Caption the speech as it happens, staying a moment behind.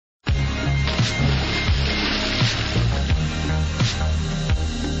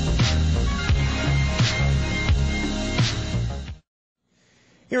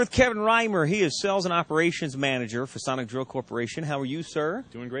Here with Kevin Reimer. He is Sales and Operations Manager for Sonic Drill Corporation. How are you, sir?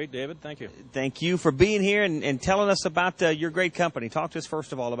 Doing great, David. Thank you. Thank you for being here and telling us about your great company. Talk to us,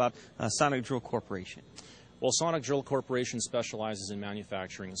 first of all, about Sonic Drill Corporation. Well, Sonic Drill Corporation specializes in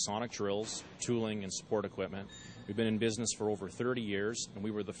manufacturing sonic drills, tooling, and support equipment. We've been in business for over 30 years, and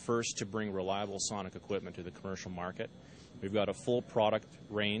we were the first to bring reliable sonic equipment to the commercial market. We've got a full product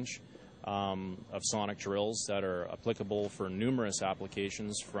range of sonic drills that are applicable for numerous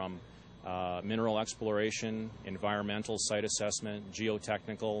applications, from mineral exploration, environmental site assessment,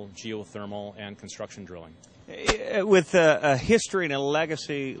 geotechnical, geothermal, and construction drilling. With a history and a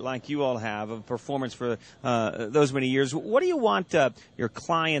legacy like you all have of performance for those many years, what do you want your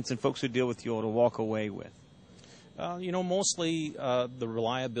clients and folks who deal with you all to walk away with? Mostly the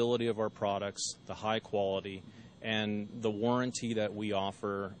reliability of our products, the high quality, and the warranty that we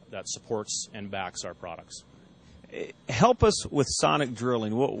offer that supports and backs our products. Help us with sonic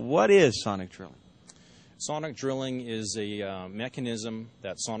drilling. What is sonic drilling? Sonic drilling is a mechanism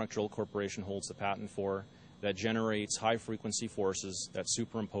that Sonic Drill Corporation holds the patent for that generates high-frequency forces that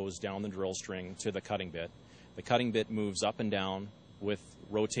superimpose down the drill string to the cutting bit. The cutting bit moves up and down with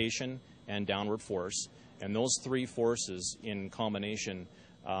rotation and downward force, and those three forces in combination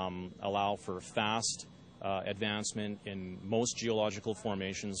allow for fast advancement in most geological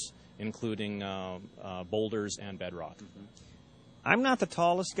formations, including boulders and bedrock. I'm not the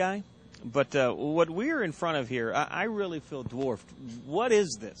tallest guy, but what we're in front of here, I really feel dwarfed. What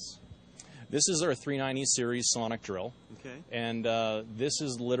is this? This is our 390 series sonic drill, and this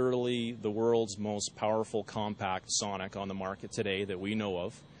is literally the world's most powerful compact sonic on the market today that we know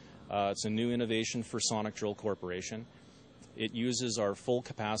of. It's a new innovation for Sonic Drill Corporation. It uses our full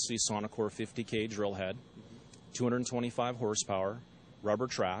capacity Sonocore 50K drill head, 225 horsepower, rubber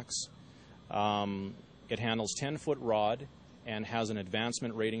tracks. It handles 10-foot rod and has an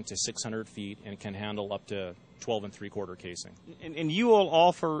advancement rating to 600 feet and can handle up to 12 3/4 casing. And you all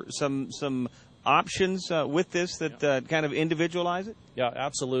offer some options with this that kind of individualize it? Yeah,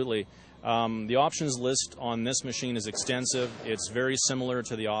 absolutely. The options list on this machine is extensive. It's very similar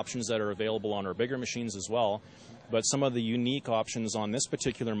to the options that are available on our bigger machines as well. But some of the unique options on this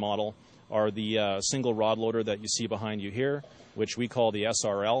particular model are the single rod loader that you see behind you here, which we call the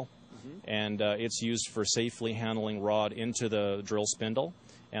SRL. And it's used for safely handling rod into the drill spindle.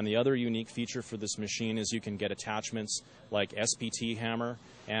 And the other unique feature for this machine is you can get attachments like SPT hammer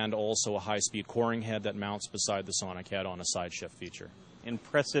and also a high-speed coring head that mounts beside the sonic head on a side shift feature.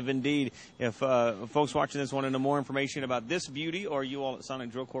 Impressive indeed. If folks watching this want to know more information about this beauty or you all at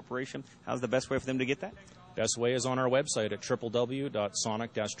Sonic Drill Corporation, how's the best way for them to get that? Best way is on our website at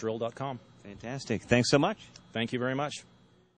www.sonic-drill.com. Fantastic. Thanks so much. Thank you very much.